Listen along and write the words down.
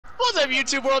What's up,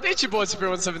 YouTube world? It's your boy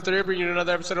Sapir173 bringing you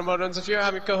another episode of Modo's If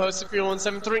I'm your co-host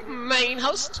Sapir173, main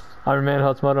host. I'm your man,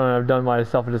 host Modo, and I've done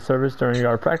myself a disservice during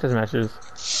our practice matches.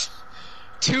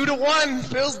 2-1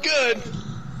 feels good.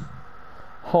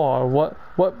 Oh,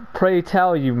 what pray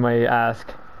tell, you may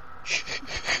ask?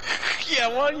 Yeah,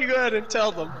 why don't you go ahead and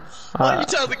tell them? Why don't you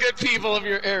tell the good people of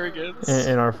your arrogance?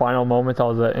 In our final moments, I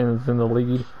was in the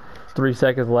lead, 3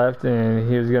 seconds left, and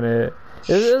he was gonna.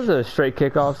 It was a straight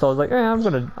kickoff, so I was like, I'm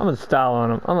gonna style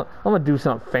on him. I'm gonna do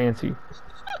something fancy.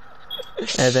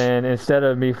 And then instead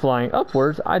of me flying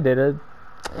upwards, I did a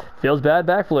feels bad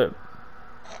backflip.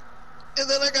 And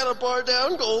then I got a bar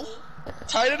down goal,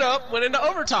 tied it up, went into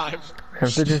overtime.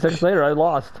 And 15 seconds later, I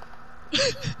lost.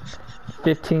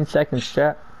 15 seconds,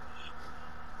 chat.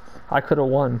 I could have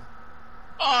won.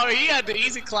 Oh, he had the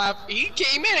easy clap. He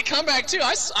made a comeback too.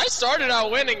 I started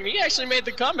out winning, and he actually made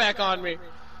the comeback on me.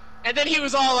 And then he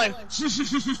was all like, "Is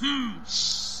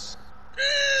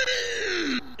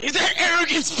that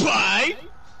arrogant spy?"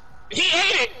 He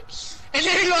ate it, and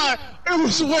then he's like, "It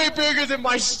was way bigger than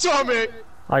my stomach."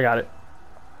 I got it.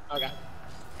 Okay.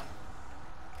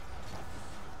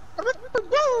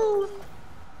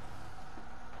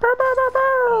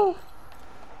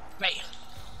 Bam.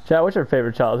 Chat, what's your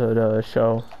favorite childhood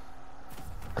show?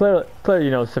 Clearly,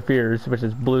 you know Saphir's, which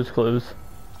is Blue's Clues.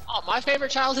 Oh, my favorite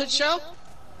childhood show?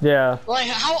 Yeah. Like,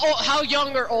 how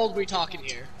young or old we talking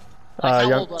here? Like,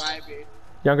 how old would I be?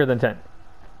 Younger than 10.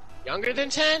 Younger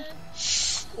than 10?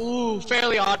 Ooh,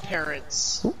 Fairly Odd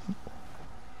Parents. Ooh.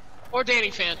 Or Danny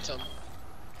Phantom.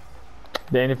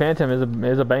 Danny Phantom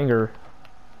is a banger.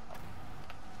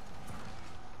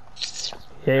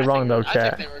 He ain't wrong though,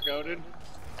 chat. I think they were goated.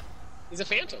 He's a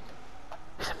Phantom.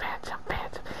 He's a Phantom.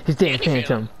 He's Danny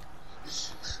Phantom.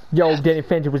 Yo, Danny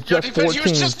Phantom was just 14. He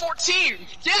was just 14!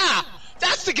 Yeah!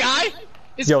 That's the guy!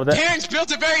 His parents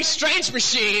built a very strange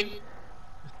machine!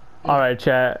 Alright,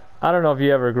 chat. I don't know if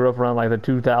you ever grew up around like the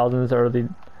 2000s,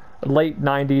 late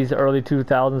 90s, early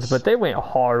 2000s, but they went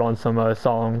hard on some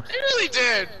songs. They really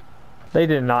did! They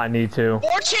did not need to.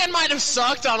 4chan might have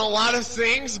sucked on a lot of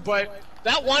things, but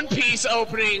that One Piece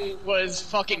opening was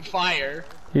fucking fire.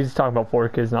 He's talking about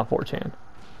 4Kids, not 4chan.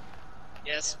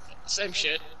 Yes, same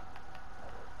shit.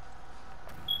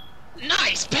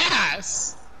 Nice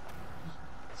pass!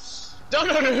 Don't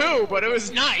know to who, but it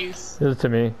was nice. It was to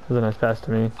me. It was a nice pass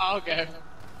to me. Oh, okay.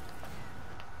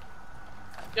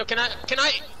 Yo, can I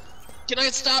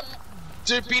stop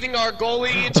beating our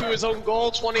goalie into his own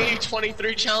goal?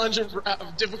 2023 challenge of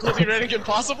difficulty rating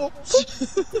impossible?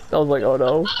 I was like, oh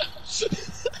no.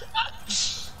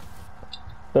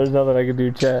 There's nothing I can do,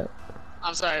 chat.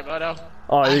 I'm sorry, Modo.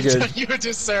 Oh, you're good. I've done you a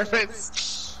disservice.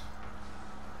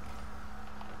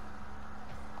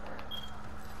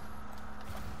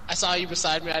 I saw you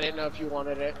beside me, I didn't know if you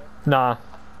wanted it. Nah.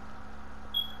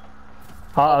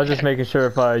 I was just making sure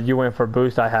if you went for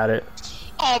boost, I had it.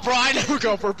 Oh, bro, I never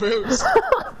go for boost.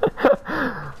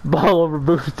 Ball over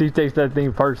boost, he takes that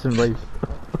thing personally.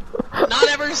 Not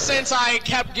ever since I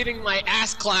kept getting my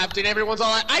ass clapped and everyone's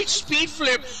all like, I speed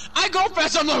flip, I go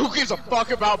fast, I'm like, who gives a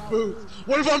fuck about boost?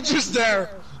 What if I'm just there?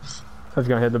 I was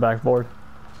gonna hit the backboard.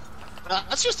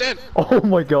 That's just it. Oh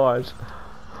my gosh.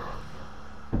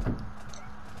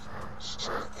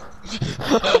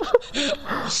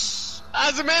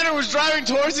 As the man who was driving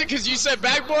towards it, because you said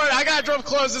backboard, I got drove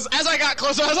close. As I got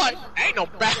closer, I was like, ain't no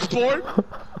backboard.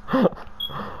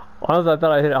 Honestly, I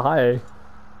thought I hit it high.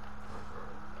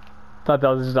 Thought that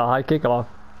was just a high kickoff.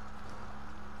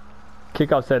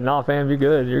 Kickoff said, nah fam, you're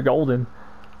good, you're golden.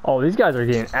 Oh, these guys are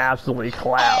getting absolutely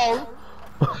clapped.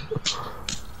 Oh.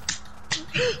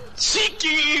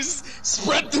 Cheekies!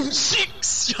 Spread them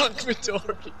cheeks, young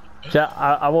Midori. Yeah,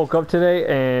 I woke up today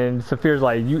and Saphir's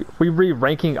like, we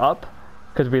re-ranking up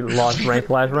because we lost rank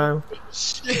last round.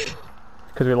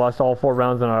 Because we lost all 4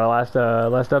 rounds in our last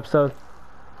episode.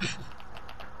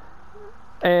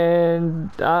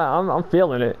 And I'm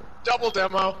feeling it. Double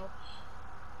demo.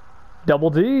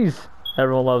 Double D's.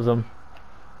 Everyone loves them.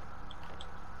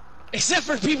 Except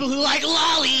for people who like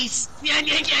lollies. Nya,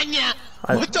 nya, nya, nya.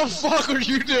 What the fuck are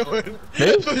you doing?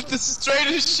 With the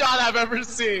straightest shot I've ever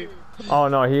seen. Oh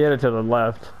no, he hit it to the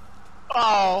left.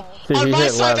 Oh, see, on my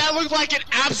side left. that looked like an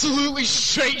absolutely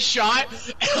straight shot.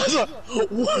 And I was like,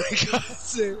 what? God,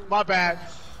 my bad.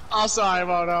 I'm sorry,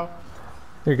 Mono.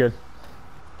 You're good.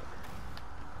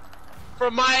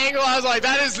 From my angle, I was like,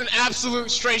 that is an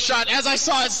absolute straight shot. As I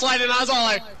saw it slide in, I was all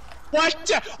like, what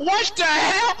the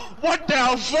hell? What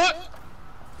the fuck?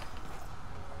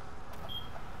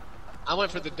 I went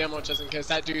for the demo just in case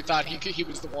that dude thought he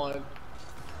was the one.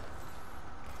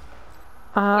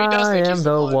 I am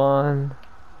the one.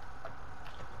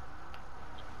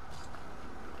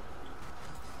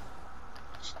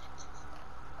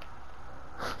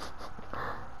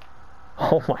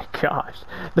 Oh my gosh.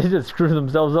 They just screwed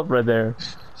themselves up right there.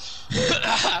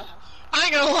 I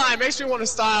ain't gonna lie, it makes me want to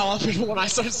style up when I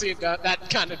start seeing that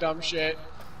kind of dumb shit.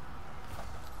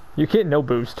 You get no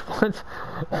boost. What?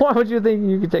 Why would you think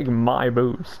you could take my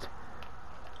boost?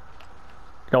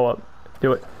 Go up.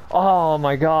 Do it. Oh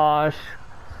my gosh.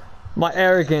 My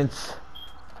arrogance.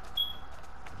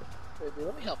 Baby,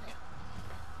 let me help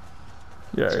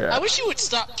you. Yeah. I wish you would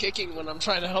stop kicking when I'm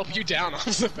trying to help you down off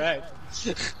the bed.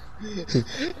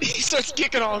 He starts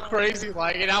kicking all crazy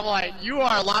like, and I'm like, you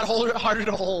are a lot harder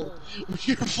to hold when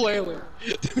you're flailing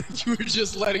than if you were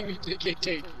just letting me take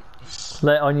you.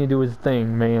 Let Onion do his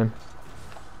thing, man.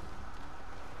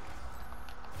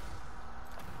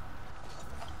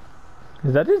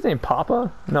 Is that his name,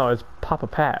 Papa? No, it's Papa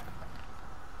Pat.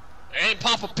 It ain't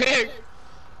Papa Pig.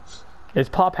 It's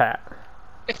Pop Hat.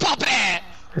 It's Papa Hat.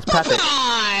 It's Pat.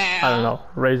 I don't know.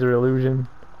 Razor Illusion.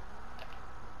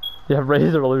 You have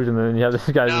Razor Illusion, and then you have this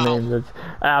guy's name that's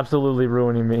absolutely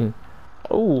ruining me.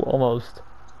 Oh, almost.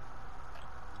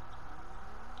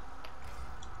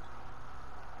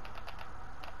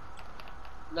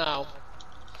 No.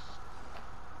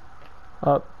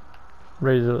 Up.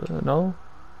 Razor. No?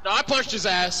 No, I punched his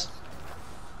ass.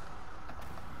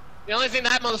 The only thing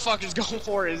that motherfucker's going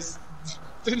for is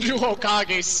the new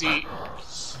Hokage seat.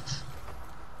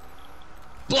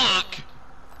 Block.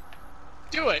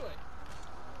 Do it.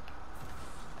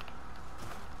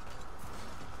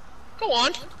 Go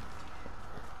on.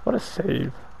 What a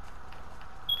save.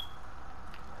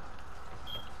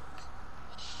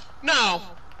 No.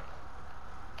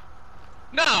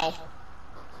 No.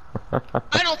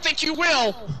 I don't think you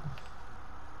will.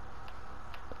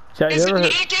 Chat, Is it me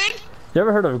again? you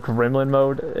ever heard of Gremlin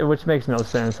mode? Which makes no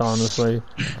sense, honestly.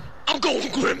 I'm going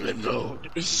Gremlin mode.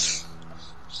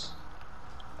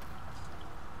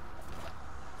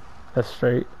 That's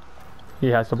straight. He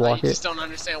has to block You it. just don't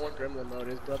understand what Gremlin mode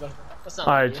is, brother. That's not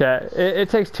Alright, like chat. It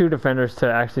takes 2 defenders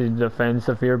to actually defend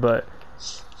Saphir, but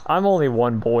I'm only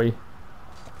one boy.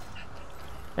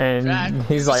 And Fact.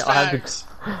 he's like, I Facts.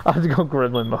 have to go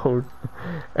Gremlin mode.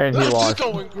 And he I'm lost.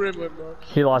 just going Gremlin mode.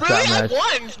 He lost Really? that match.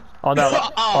 I won. On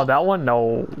that, Oh. on that one?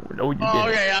 No. No, you didn't. Oh,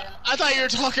 okay. I thought you were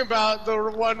talking about the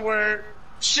one where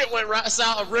shit went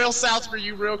south, real south for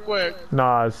you real quick.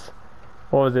 Nas.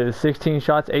 What was it? 16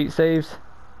 shots, 8 saves?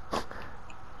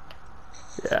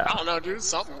 Yeah. I don't know, dude.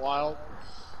 Something wild.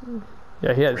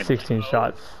 Yeah, he had 16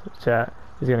 shots. Chat.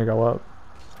 He's gonna go up.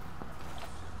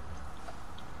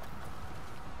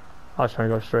 I was trying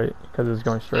to go straight because it was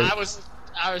going straight. I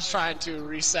was trying to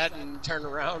reset and turn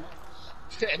around,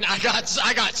 and I got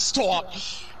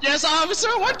stopped. Yes, officer.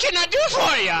 What can I do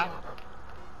for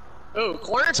you? Ooh,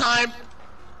 corner time.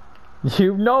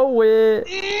 You know it.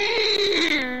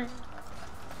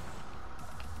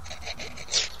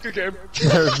 Good game.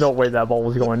 There's no way that ball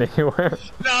was going anywhere.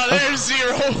 No, there's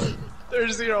zero.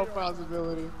 There's zero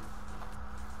possibility.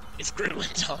 It's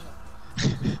Gremlin time.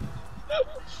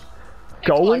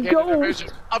 Go and go. Division.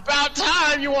 About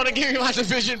time you want to give me my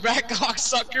division back,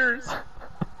 cocksuckers.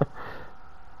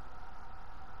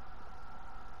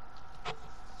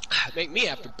 Make me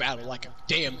have to battle like a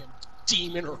damn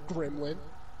demon or gremlin.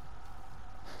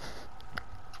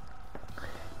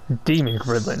 Demon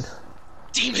Gremlin.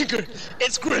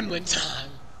 It's gremlin time.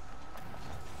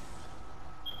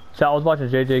 So I was watching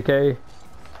JJK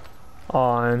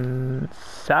on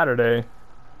Saturday.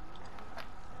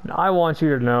 And I want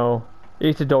you to know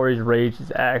Itadori's rage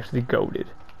is actually goated.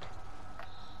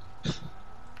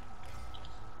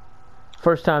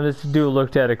 First time this dude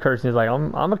looked at a curse and he's like,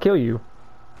 I'm gonna kill you.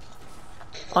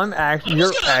 You're actually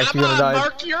gonna die.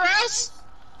 Mark your ass?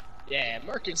 Yeah,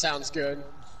 marking sounds good.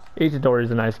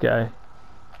 Itadori's a nice guy.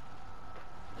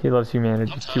 He loves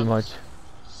humanity too much.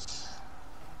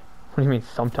 What do you mean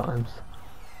sometimes?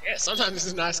 Yeah, sometimes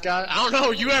he's a nice guy. I don't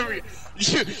know. You ever read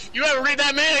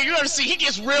that man? You ever see he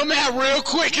gets real mad real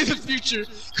quick in the future?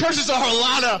 Curses are a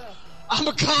lot of. I'm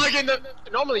a cog in the.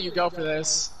 Normally you go for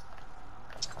this.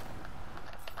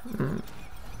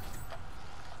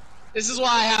 This is why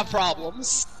I have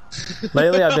problems.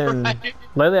 Lately I've been Right?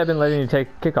 letting you take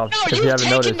kickoffs No, because you you've haven't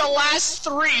taken noticed. the last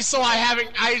 3, so I haven't.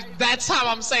 That's how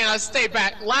I'm saying I stayed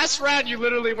back. Last round, you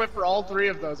literally went for all 3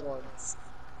 of those ones.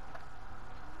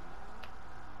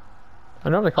 I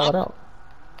normally call it out.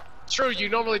 True, you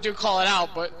normally do call it out,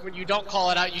 but when you don't call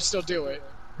it out, you still do it.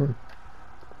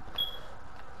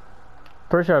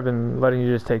 Pretty sure I've been letting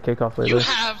you just take kickoff lately.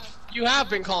 You have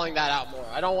been calling that out more.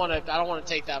 I don't want to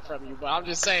take that from you, but I'm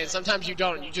just saying sometimes you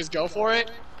don't. You just go for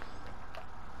it.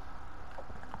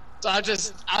 So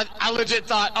I legit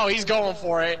thought, oh, he's going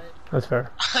for it. That's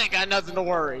fair. I ain't got nothing to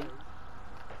worry.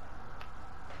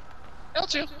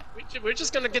 L2. We're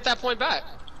just gonna get that point back.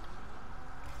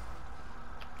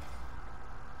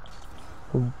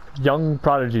 Young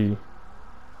Prodigy.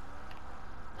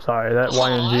 Sorry, that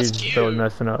YNG is really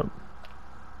messing up.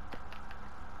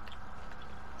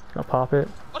 Gonna pop it.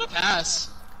 What a pass.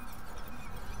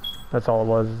 That's all it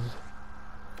was.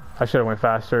 I should have went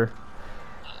faster.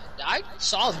 I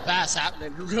saw the pass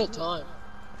happening in real time.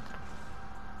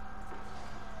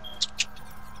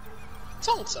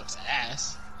 Song sucks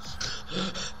ass.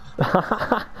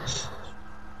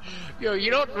 Yo,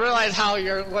 you don't realize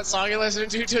what song you're listening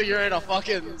to till you're in a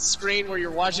fucking screen where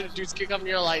you're watching a dude's kick up and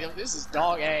you're like, this is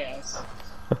dog ass.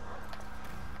 It's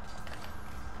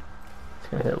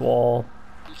gonna hit wall.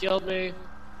 You killed me.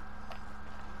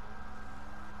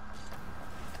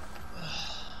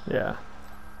 Yeah.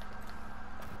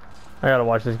 I gotta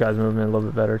watch this guy's movement a little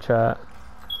bit better, chat.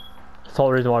 That's the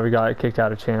whole reason why we got kicked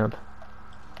out of champ.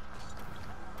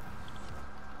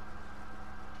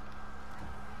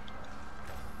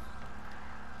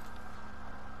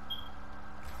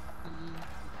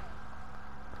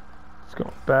 Let's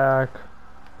go back.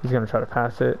 He's gonna try to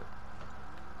pass it.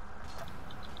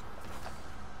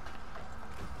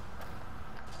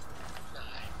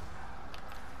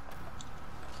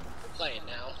 We're playing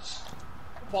now.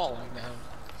 We're balling now.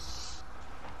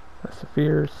 That's the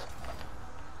fears.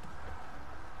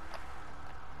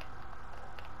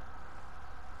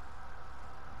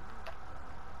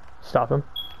 Stop him.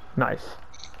 Nice.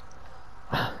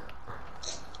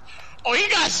 Oh, you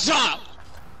got stopped!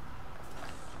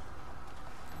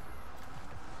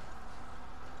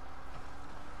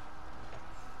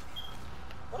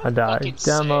 I died.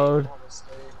 Demoed.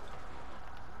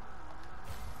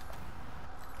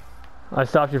 I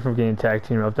stopped you from getting tag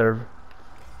team up there.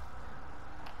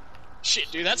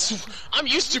 Shit, dude, I'm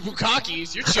used to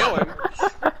Bukakis. You're chilling.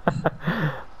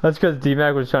 That's because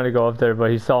D-Mac was trying to go up there, but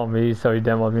he saw me, so he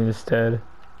demoed me instead.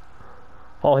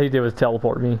 All he did was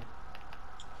teleport me.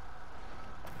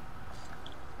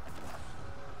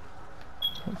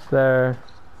 It's there.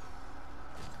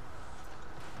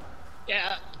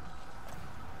 Yeah.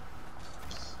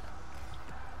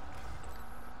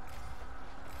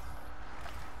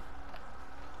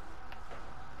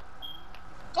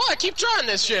 Oh, I keep trying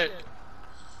this shit.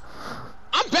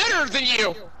 I'm better than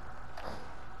you.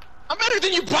 I'm better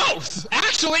than you both,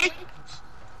 actually.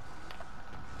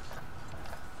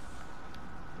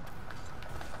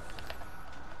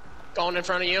 Going in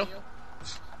front of you.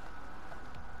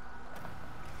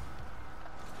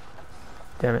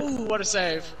 Damn it. Ooh, what a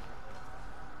save.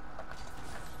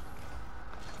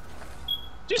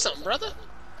 Do something, brother.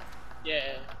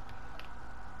 Yeah.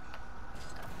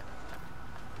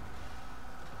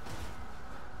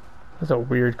 That's a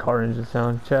weird car engine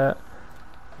sound, chat.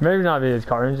 Maybe not be his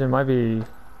car engine, it might be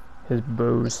his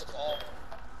boost.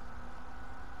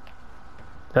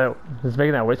 That is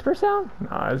making that whisper sound?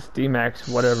 Nah, it's D-Max,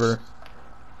 whatever.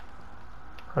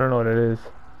 I don't know what it is.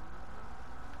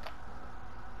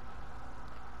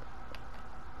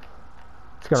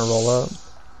 It's gonna roll up.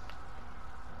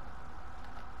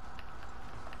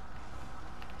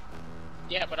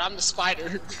 Yeah, but I'm the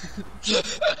spider.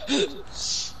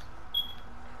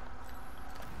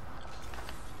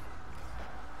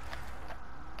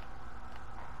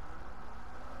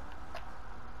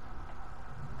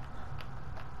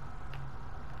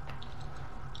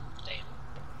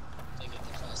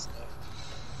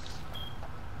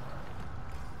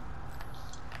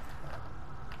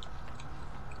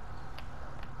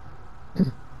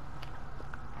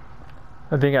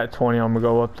 I think at 20 I'm gonna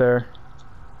go up there.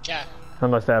 Yeah.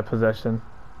 Unless they have possession.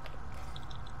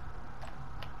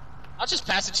 I'll just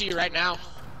pass it to you right now.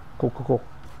 Cool, cool, cool.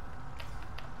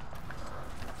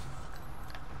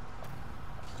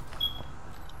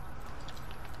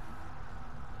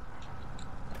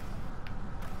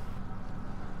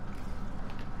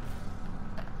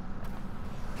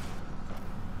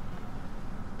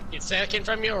 Get second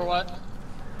from you or what?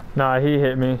 Nah, he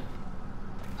hit me.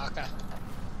 Okay.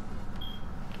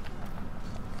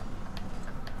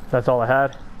 That's all I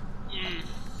had.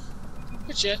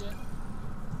 Good shit.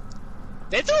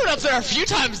 They threw it up there a few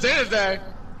times, didn't they?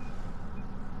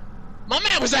 My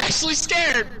man was actually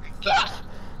scared.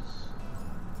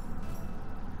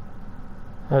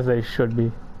 As they should be.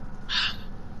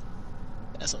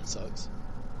 That song sucks.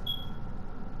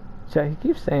 Yeah, he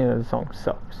keeps saying that the song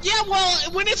sucks. Yeah,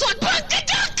 well, when it's like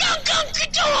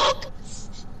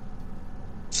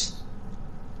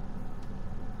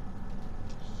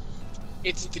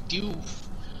it's the doof.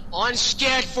 On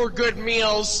Skag for good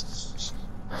meals.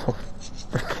 Oh,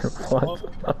 freaking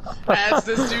what? That's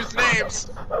this dude's names.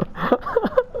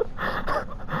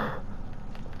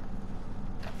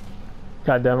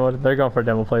 Got demoed. They're going for a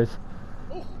demo place.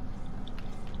 Ooh.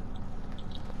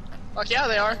 Fuck yeah,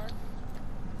 they are.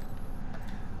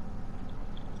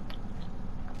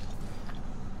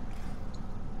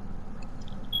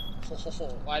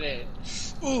 Why did?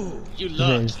 Ooh, you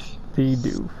lucky. The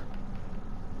doof.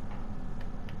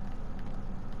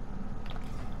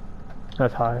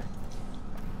 That's high.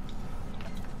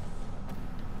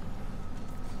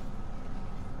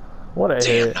 What a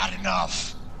Damn, hit. not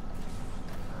enough.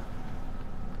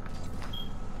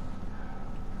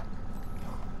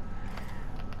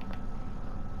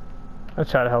 I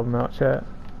try to help him out, chat.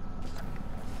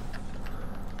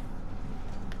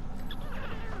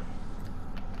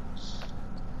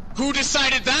 Who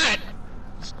decided that?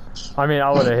 I mean, I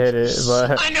would have hit it,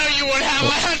 but I know you would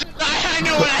have. I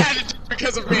knew what I had to do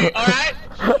because of me. All right,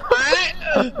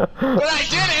 but I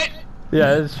did it.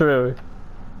 yeah, it's true.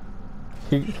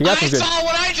 He got some I good. saw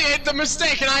what I did, the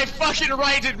mistake, and I fucking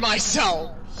righted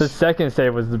myself. The second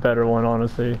save was the better one,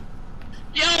 honestly.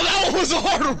 Yo, that one was the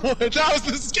harder one. That was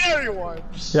the scary one.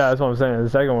 Yeah, that's what I'm saying. The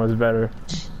second one was better.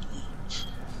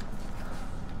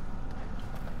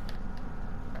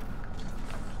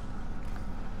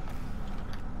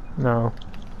 No.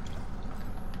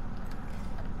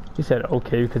 He said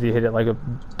okay because he hit it like a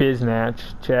biznatch,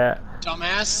 chat.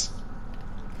 Dumbass.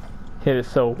 Hit it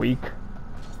so weak.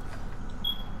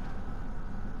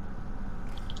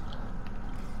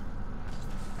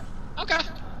 Okay.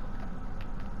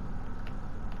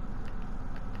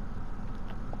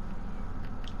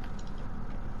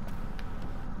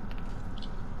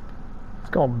 It's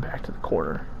going back to the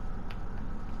corner.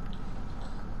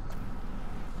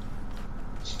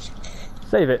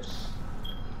 Save it.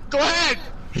 Go ahead.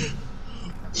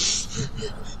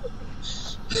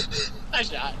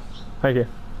 Nice shot. Thank you.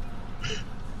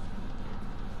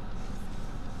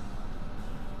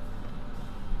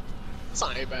 It's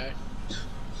not any bad.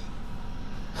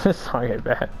 This song ain't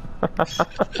bad.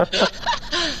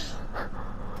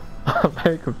 I'm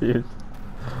very confused.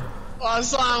 Well, the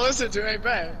song I listen to ain't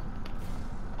bad.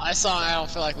 My song I don't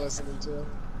feel like listening to.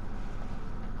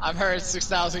 I've heard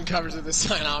 6,000 covers of this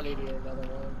song. I don't need to hear another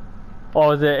one. Oh,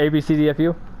 is it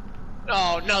ABCDFU?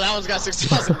 Oh, no, that one's got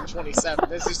 6,027.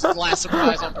 This is the last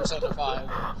surprise on Persona 5.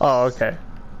 Oh, okay.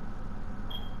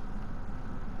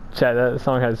 Chat, that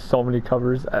song has so many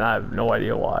covers, and I have no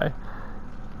idea why.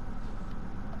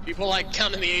 People like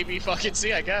counting the AB fucking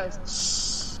C, I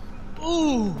guess.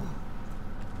 Ooh.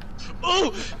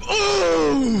 Ooh.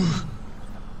 Ooh.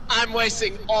 I'm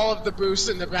wasting all of the boosts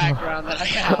in the background that I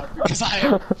have because I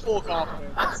have full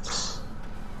confidence.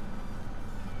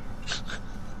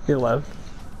 He left.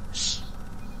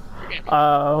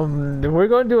 We're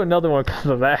going to do another one because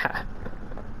of that.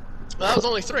 Well, that was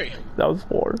only 3. That was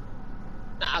 4.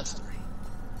 Nah, that was 3.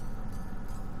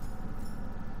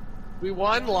 We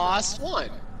won, lost, won.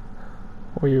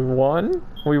 We won,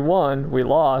 we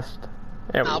lost,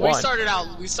 and we won. We started out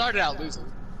losing.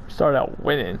 We started out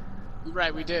winning.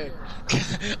 Right, we did.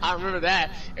 I remember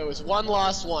that. It was 1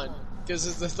 lost, 1. This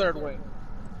is the 3rd win.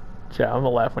 Chat, I'm gonna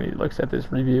laugh when he looks at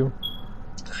this review.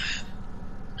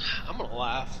 I'm gonna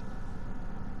laugh.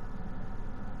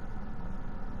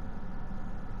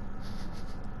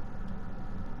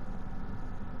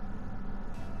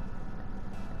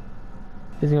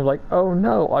 He's gonna be like, oh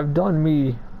no, I've done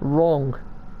me wrong.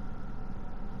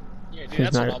 Yeah, dude,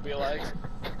 that's what I'll be like.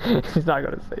 He's not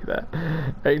gonna say that.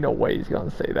 Ain't no way he's gonna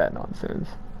say that nonsense.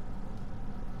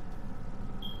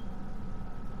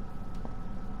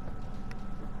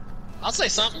 I'll say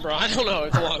something, bro. I don't know.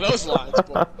 It's along those lines,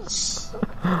 but...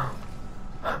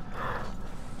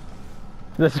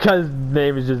 This guy's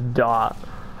name is just Dot.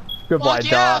 Goodbye,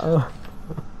 Fuck yeah.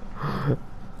 Dot.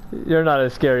 You're not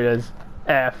as scary as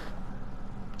F.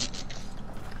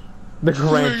 The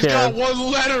Grand He's got Champ.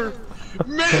 1 letter!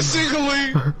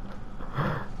 Menacingly!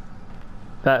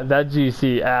 That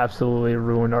GC absolutely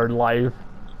ruined our life.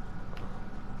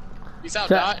 Peace out,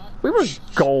 Dot. We were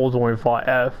gold when we fought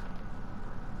F.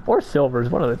 Or silvers,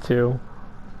 one of the two.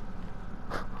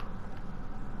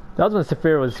 That was when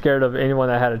Saphir was scared of anyone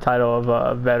that had a title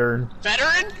of veteran.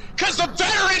 Veteran? Cause the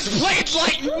veterans played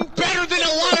like better than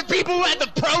a lot of people who had the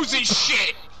pros and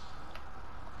shit!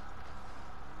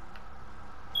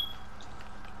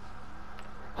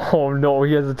 Oh no,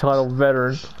 he has a title of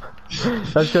veteran.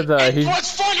 That's because he's...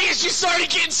 What's funny is you started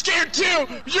getting scared too!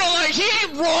 You're like, he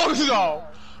ain't wrong though!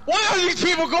 Why are these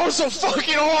people going so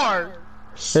fucking hard?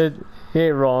 He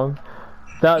ain't wrong.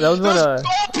 That was when all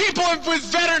people with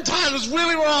veteran titles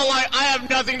really were all like, I have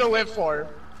nothing to live for.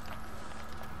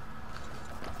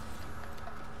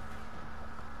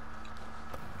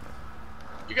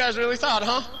 You guys really thought,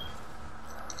 huh?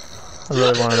 I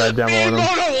really wanted that demo on him.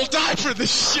 Moto will die for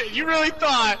this shit. You really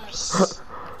thought?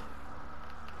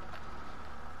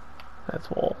 That's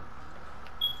wall.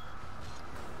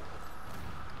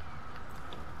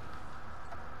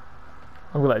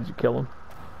 I'm glad you killed him.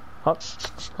 Oh,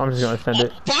 I'm just gonna send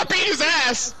it. Bob beat his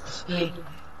ass!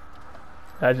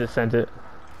 I just sent it.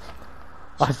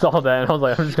 I saw that and I was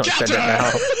like, I'm just gonna send it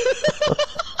now.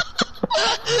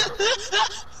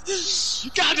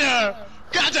 Counter!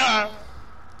 Counter!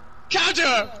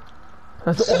 Counter!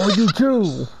 That's all you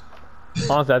do!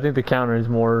 Honestly, I think the counter is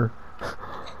more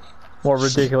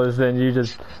ridiculous than you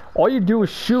just... All you do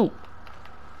is shoot!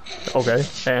 Okay,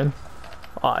 and...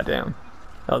 Ah, damn.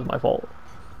 That was my fault.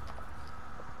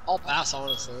 I'll pass,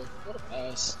 honestly. What a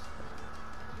pass.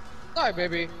 Sorry,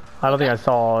 baby. I don't think I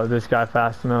saw this guy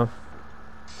fast enough.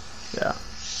 Yeah.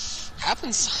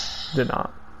 Happens. Did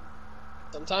not.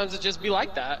 Sometimes it just be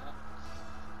like that.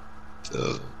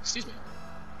 Excuse me.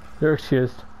 You're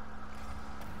excused.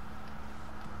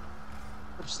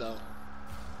 Hope so.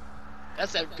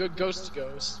 That's that good ghost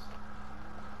goes.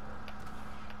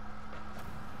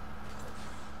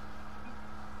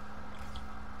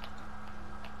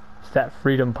 It's that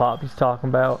freedom pop he's talking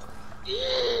about.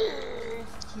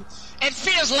 It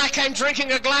feels like I'm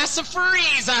drinking a glass of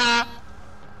freezer.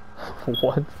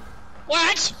 What?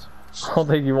 What? I don't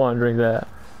think you want to drink that.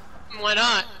 Why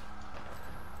not?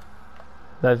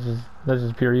 That's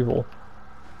just pure evil.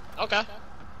 Okay.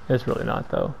 It's really not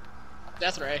though.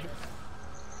 That's right.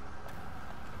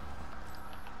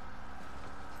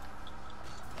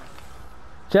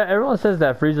 Yeah, everyone says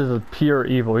that Frieza is pure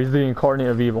evil. He's the incarnate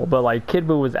of evil, but like Kid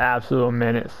Buu was absolute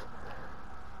menace.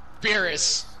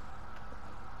 Beerus.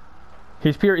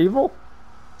 He's pure evil?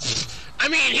 I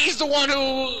mean, he's the one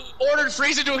who ordered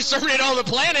Frieza to exterminate all the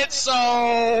planets,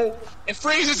 so... If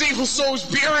Frieza's evil, so is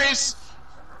Beerus!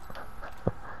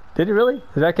 Did he really?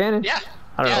 Is that canon? Yeah.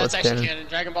 I don't know that's what's actually canon. canon.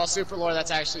 Dragon Ball Super lore,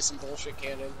 that's actually some bullshit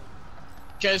canon.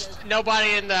 Because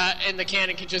nobody in the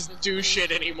canon can just do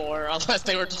shit anymore, unless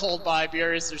they were told by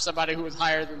Beerus or somebody who was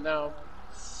higher than them.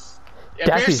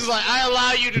 Yeah, Beerus is like, I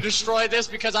allow you to destroy this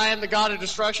because I am the god of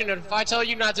destruction, and if I tell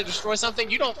you not to destroy something,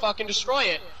 you don't fucking destroy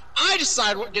it. I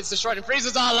decide what gets destroyed, and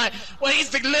Frieza's all like, well, he's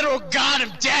the literal god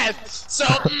of death, so,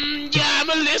 yeah, I'm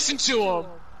gonna listen to him.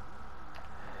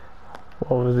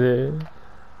 What was it?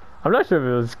 I'm not sure if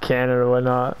it was canon or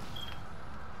whatnot.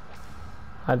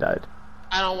 I died.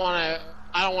 I don't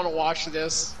wanna watch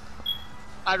this.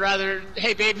 I'd rather,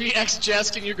 hey baby, X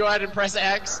Jess, can you go ahead and press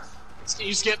X? Can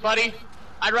you skip, buddy?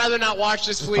 I'd rather not watch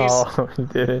this, please. Oh, he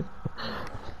did it.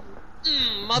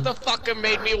 Motherfucker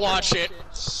made me watch it.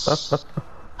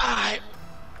 Alright.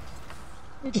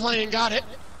 We playing, got it.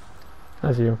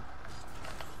 That's you.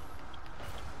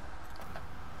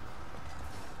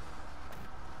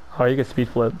 Oh, you get speed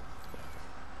flip.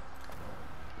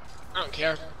 I don't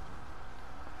care.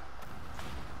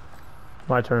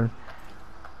 My turn.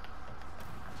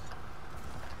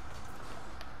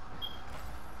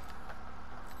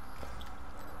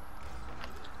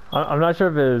 I'm not sure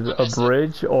if it's a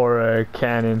bridge or a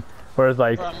cannon, where it's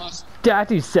like,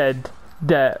 Daddy said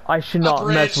that I should not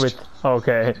mess with...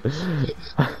 Okay.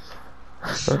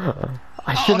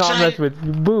 I should not mess with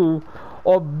Buu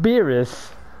or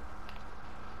Beerus.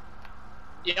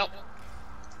 Yep.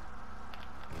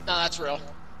 No, that's real.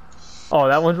 Oh,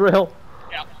 that one's real?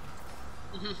 Yep.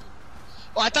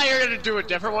 Well, I thought you were gonna do a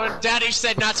different one. Daddy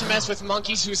said not to mess with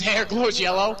monkeys whose hair glows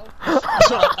yellow. That's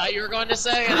what I thought you were going to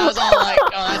say, and I was all like, oh,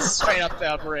 that's straight up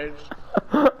the bridge.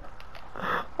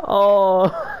 Oh.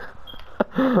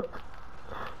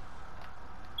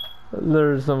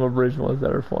 There's some abridged ones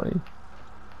that are funny.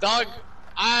 Dog,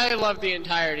 I love the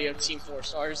entirety of Team 4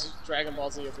 Stars Dragon Ball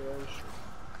Z Abridged.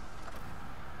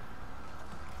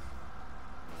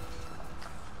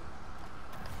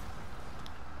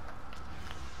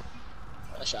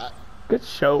 A shot. Good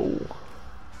show.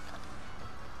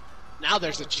 Now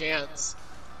there's a chance.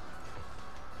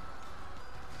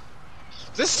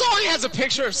 This song has a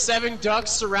picture of 7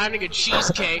 ducks surrounding a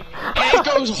cheesecake, and it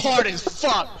goes hard as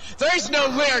fuck. There's no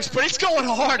lyrics, but it's going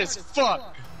hard as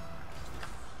fuck.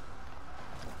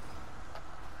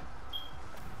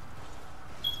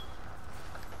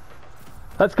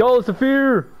 Let's go,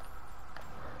 Saphir!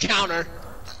 Counter.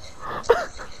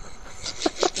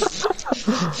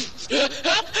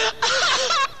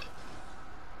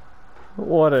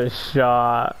 What a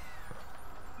shot.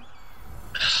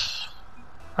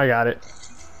 I got it.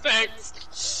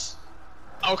 Thanks.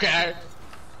 Okay.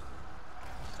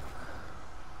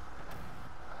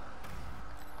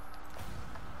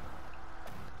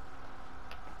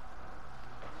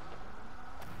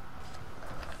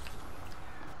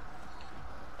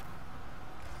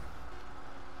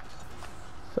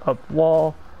 Up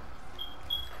wall.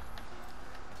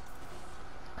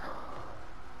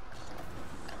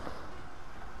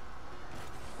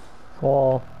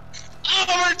 Wall.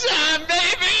 Overtime,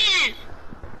 baby!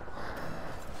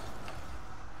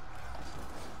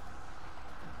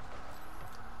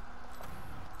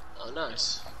 Oh,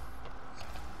 nice.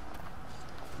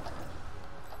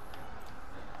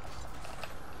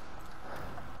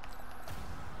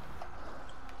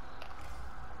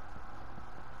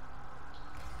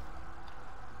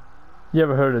 You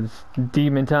ever heard of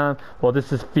demon time? Well,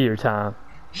 this is fear time.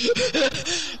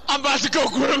 I'm about to go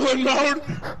gremlin mode!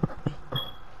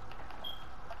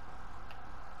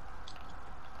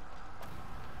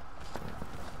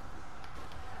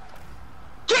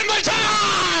 Gremlin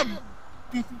time!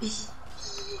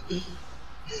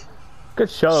 Good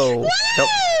show.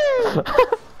 Nope.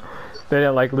 They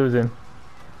didn't like losing.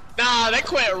 Nah, they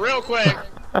quit real quick.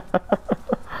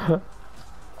 Look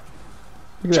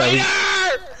at Traitor!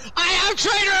 that. I am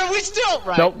traitor! We still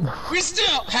right. Nope. We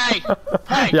still hey.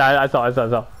 Hey. Yeah, I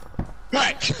saw.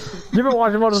 Right. You've been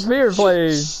watching Motor Sphere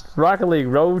play Rocket League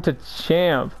Road to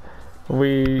Champ.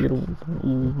 We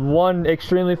won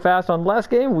extremely fast on the last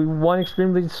game. We won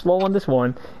extremely slow on this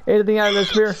one. Anything out of this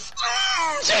Sphere?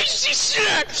 Tasty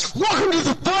shit! Welcome to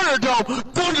the Thunderdome!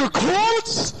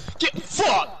 Thunderclouds! Get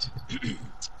fucked!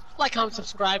 Like, comment,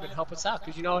 subscribe, and help us out,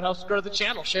 because you know it helps grow the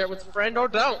channel. Share it with a friend or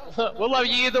don't. We'll love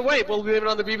you either way. We'll leave it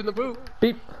on the beep and the boop.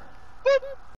 Beep. Boop.